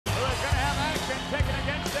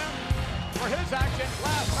his action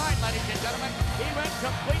last night, ladies and gentlemen. He went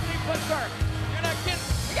completely berserk. You're not kidding.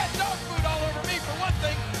 He got dog food all over me for one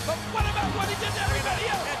thing, but what about what he did to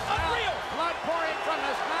everybody else? Unreal. Blood pouring from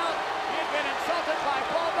his mouth. He had been insulted by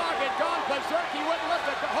Bulldog and gone berserk. He wouldn't let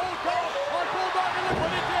the whole go on Bulldog, and look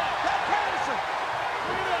what he did. That Patterson.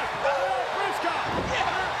 Look at this. Briscoe.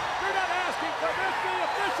 You're not asking for this. The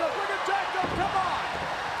officials. Look at Jacko. Come on.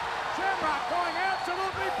 Shamrock going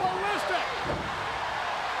absolutely ballistic.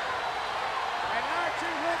 And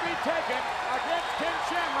action will be taken against Ken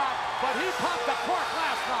Shamrock, but he popped the cork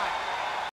last night.